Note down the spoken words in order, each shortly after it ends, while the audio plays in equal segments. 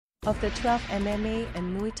Of the 12 MMA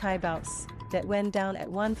and Muay Thai bouts that went down at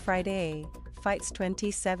one Friday Fights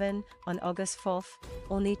 27 on August 4,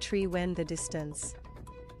 only 3 went the distance.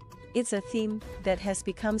 It's a theme that has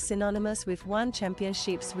become synonymous with One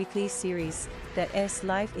Championship's weekly series that airs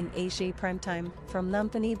live in Asia primetime from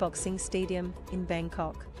Lumpini Boxing Stadium in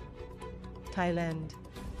Bangkok, Thailand.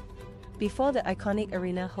 Before the iconic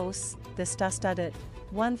arena hosts the star-studded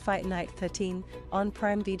One Fight Night 13 on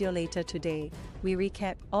Prime Video later today, we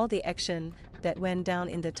recap all the action that went down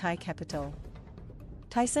in the Thai capital.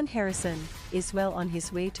 Kayla Harrison is well on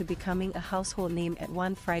his way to becoming a household name at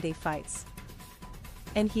One Friday Fights.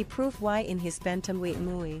 And he proved why in his bantamweight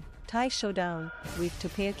Muay Thai showdown with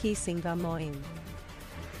Tupaki Singamoin.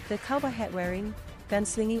 The cowboy hat-wearing,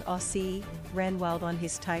 gunslinging Aussie ran wild on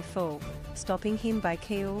his Thai foe, stopping him by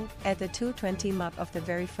KO at the 2:20 mark of the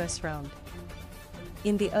very first round.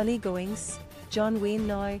 In the early goings, John Wayne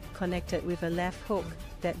Noi connected with a left hook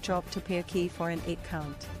that dropped Tupaki for an 8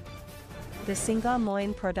 count. The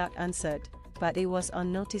Singamoin product answered, but it was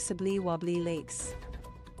on noticeably wobbly legs.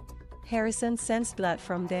 Harrison sensed blood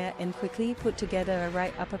from there and quickly put together a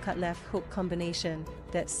right uppercut left hook combination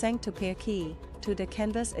that sank Tupaki to the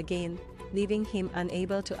canvas again, leaving him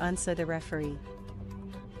unable to answer the referee.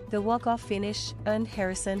 The walk-off finish earned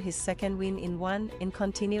Harrison his second win in one and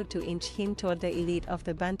continued to inch him toward the elite of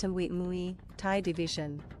the bantamweight Muay Thai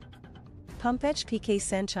division. Pampech PK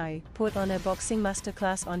Sanchai put on a boxing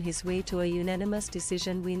masterclass on his way to a unanimous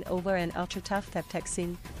decision win over an ultra-tough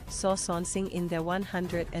Theptaxin Sonsing in their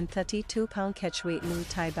 132-pound catchweight Muay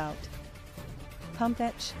Thai bout.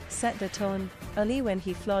 Pampech set the tone early when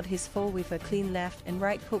he floored his foe with a clean left and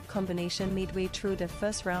right hook combination midway through the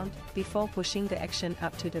first round before pushing the action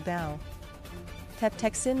up to the bell.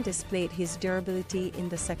 Theptaxin displayed his durability in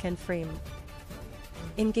the second frame,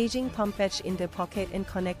 engaging Pampech in the pocket and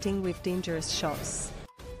connecting with dangerous shots.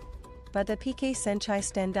 But the PK Sanchai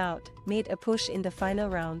standout made a push in the final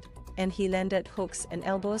round, and he landed hooks and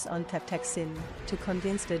elbows on Theptaxin to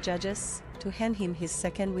convince the judges to hand him his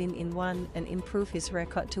second win in one and improve his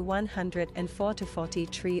record to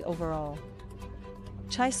 104-43 overall.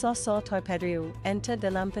 Chai Soso Toipadriu entered the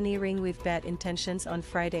Lumpini ring with bad intentions on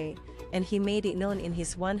Friday, and he made it known in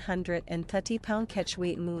his 130-pound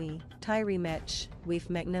catchweight Muay Thai rematch with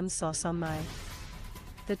Magnum Sosomai.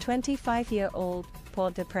 The 25-year-old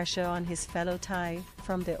poured the pressure on his fellow Thai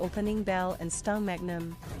from the opening bell and stung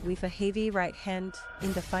Magnum with a heavy right hand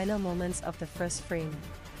in the final moments of the first frame.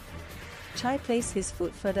 Chai placed his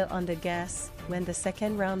foot further on the gas when the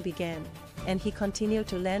second round began, and he continued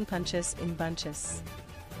to land punches in bunches.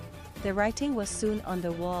 The writing was soon on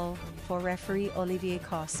the wall for referee Olivier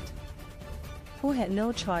Coste, who had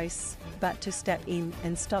no choice but to step in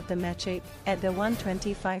and stop the matchup at the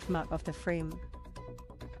 125 mark of the frame.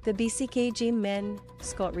 The BCK Gym men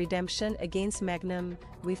scored redemption against Magnum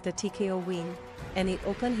with the TKO win, and it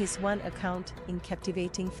opened his one account in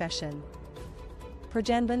captivating fashion.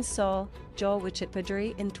 Perjanban saw Joe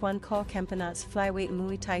Wichitpaduri in Tuan Ko Campanat's flyweight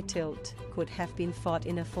Muay Thai tilt could have been fought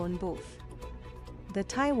in a phone booth. The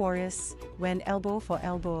Thai warriors went elbow for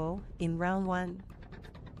elbow in round 1,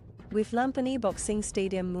 with Lumpini Boxing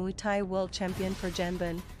Stadium Muay Thai world champion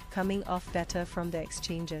Perjanban coming off better from the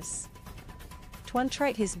exchanges. Tuan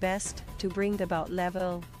tried his best to bring the bout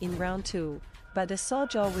level in round 2, but the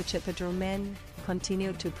Sojo Wichitpadru men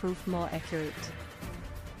continued to prove more accurate.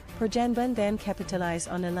 Perjanban then capitalized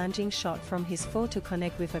on a lunging shot from his foe to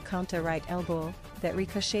connect with a counter right elbow that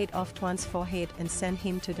ricocheted off Tuan's forehead and sent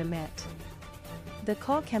him to the mat. The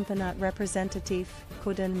Ko Campanat representative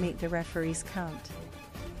couldn't make the referee's count,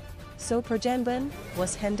 so Perjanban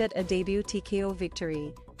was handed a debut TKO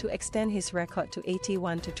victory to extend his record to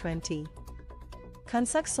 81-20.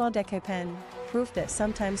 Kansak Sodekapan proved that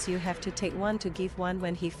sometimes you have to take one to give one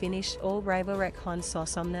when he finished old rival Rekhon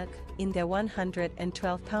Sosomnak in their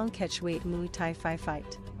 112-pound catchweight Muay Thai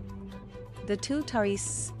fight. The two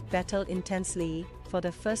Tharis battled intensely for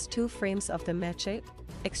the first 2 frames of the matchup,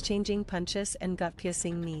 exchanging punches and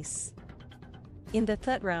gut-piercing knees. In the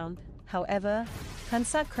third round, however,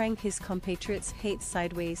 Kansak cranked his compatriot's head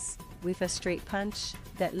sideways with a straight punch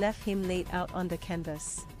that left him laid out on the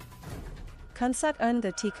canvas. Kansak earned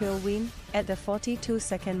the TKO win at the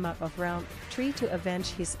 42-second mark of round 3 to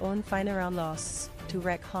avenge his own final round loss to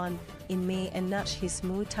Rekhon in May and nudge his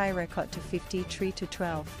Muay Thai record to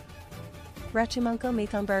 53-12. Rachimanko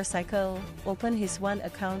Mathambara Cycle opened his one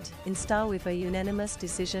account in style with a unanimous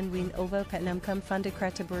decision win over Patnamkam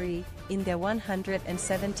Fundakrataburi in their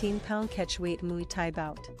 117-pound catchweight Muay Thai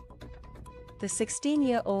bout. The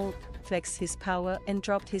 16-year-old flexed his power and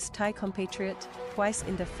dropped his Thai compatriot twice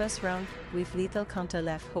in the first round with lethal counter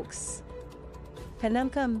left hooks.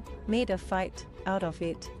 Penamkam made a fight out of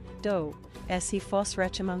it, though, as he forced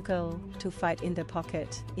Rachamunkel to fight in the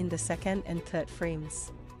pocket in the second and third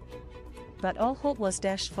frames. But all hope was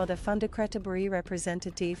dashed for the Fundukrataburi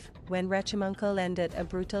representative when Rachamunkel landed a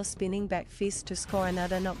brutal spinning back fist to score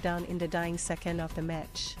another knockdown in the dying second of the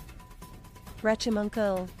match.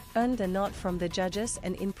 Rachamunkel earned the nod from the judges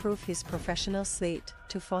and improved his professional slate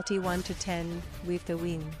to 41-10 with the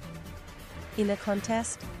win. In a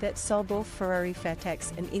contest that saw both Ferrari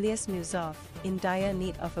Fatex and Ilyas Muzov in dire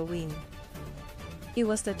need of a win. It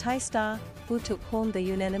was the Thai star who took home the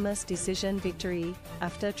unanimous decision victory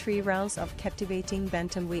after 3 rounds of captivating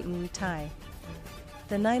bantamweight Muay Thai.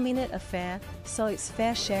 The 9-minute affair saw its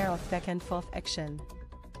fair share of back-and-forth action,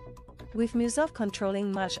 with Muzov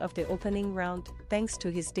controlling much of the opening round thanks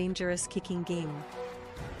to his dangerous kicking game.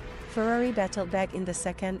 Ferrari battled back in the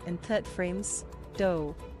second and third frames,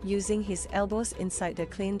 though, using his elbows inside the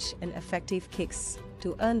clinch and effective kicks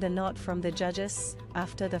to earn the nod from the judges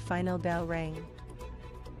after the final bell rang.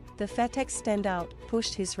 The Fatex standout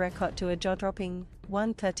pushed his record to a jaw-dropping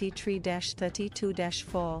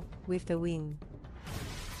 133-32-4 with the win.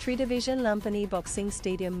 3-division Lumpini Boxing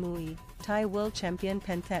Stadium Muay Thai World Champion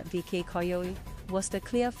Panthat VK Koyoi was the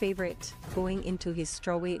clear favorite going into his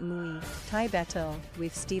strawweight Muay Thai battle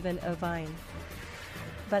with Stephen Irvine.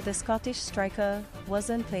 But the Scottish striker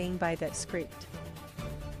wasn't playing by that script.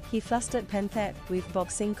 He flustered Panthat with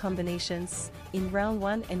boxing combinations in round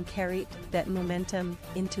 1 and carried that momentum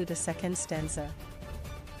into the second stanza.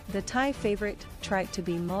 The Thai favorite tried to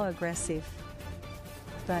be more aggressive,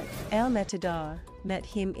 but El Matador met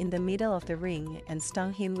him in the middle of the ring and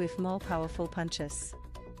stung him with more powerful punches.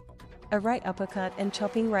 A right uppercut and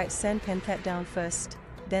chopping right sent Panthat down first,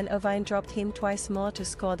 then Irvine dropped him twice more to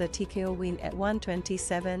score the TKO win at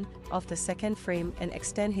 1:27 of the second frame and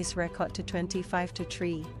extend his record to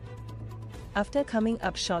 25-3. After coming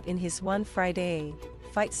up short in his One Friday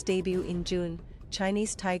Fights debut in June,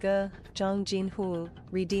 Chinese Tiger Zhang Jinhu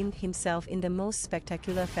redeemed himself in the most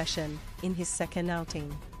spectacular fashion in his second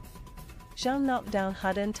outing. Zhang knocked down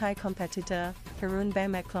hardened Thai competitor Harun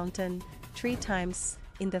Bang McClongton 3 times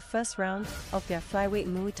in the first round of their flyweight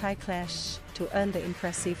Muay Thai clash to earn the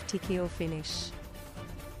impressive TKO finish.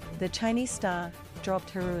 The Chinese star dropped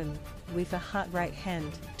Harun with a hard right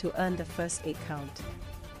hand to earn the first 8 count.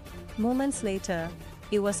 Moments later,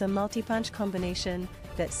 it was a multi-punch combination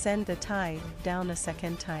that sent the Thai down a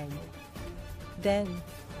second time. Then,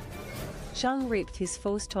 Zhang ripped his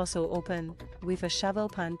foe's torso open with a shovel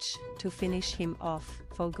punch to finish him off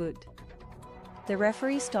for good. The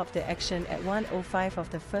referee stopped the action at 1:05 of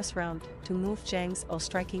the first round to move Zhang's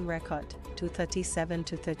all-striking record to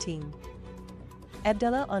 37-13.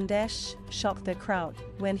 Abdullah Ondesh shocked the crowd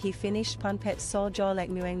when he finished Panpet Sorjaw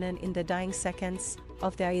Lakmuangnan in the dying seconds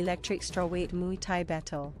of their electric strawweight Muay Thai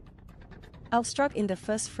battle. Outstruck in the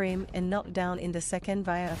first frame and knocked down in the second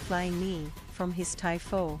via a flying knee from his Thai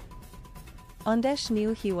foe. Ondesh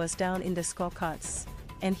knew he was down in the scorecards,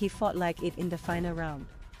 and he fought like it in the final round.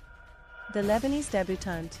 The Lebanese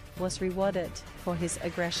debutant was rewarded for his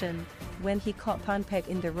aggression when he caught Panpek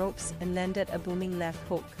in the ropes and landed a booming left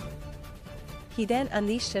hook. He then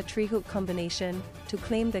unleashed a 3-hook combination to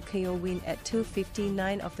claim the KO win at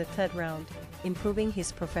 2:59 of the third round, improving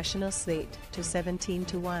his professional slate to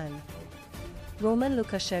 17-1. Roman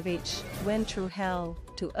Lukashevich went through hell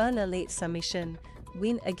to earn a late submission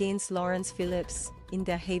win against Lawrence Phillips in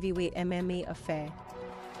their heavyweight MMA affair.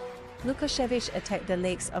 Lukashevich attacked the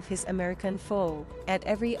legs of his American foe at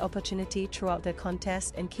every opportunity throughout the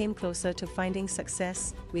contest and came closer to finding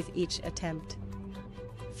success with each attempt.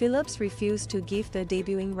 Phillips refused to give the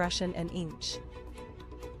debuting Russian an inch,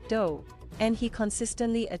 though, and he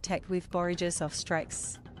consistently attacked with barrages of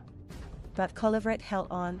strikes. But Kolovrat held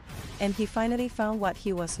on, and he finally found what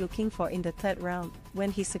he was looking for in the third round when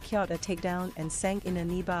he secured a takedown and sank in a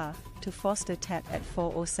knee bar to force the tap at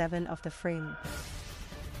 4:07 of the frame.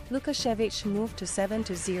 Lukashevich moved to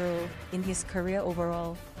 7-0 in his career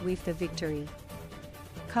overall with the victory.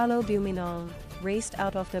 Carlo Buminol raced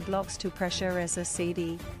out of the blocks to pressure Reza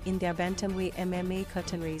Saidi in their bantamweight MMA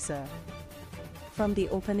curtain raiser. From the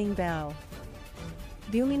opening bell,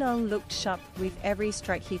 Buminol looked sharp with every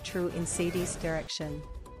strike he threw in Saidi's direction.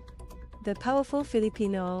 The powerful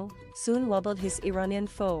Filipino soon wobbled his Iranian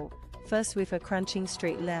foe, first with a crunching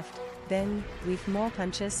straight left, then with more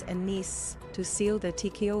punches and knees to seal the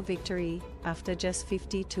TKO victory after just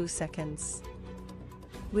 52 seconds.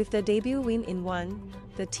 With the debut win in one,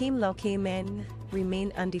 the Team Loke man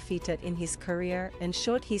remained undefeated in his career and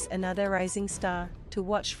showed he's another rising star to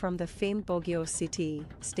watch from the famed Baguio City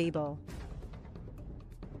stable.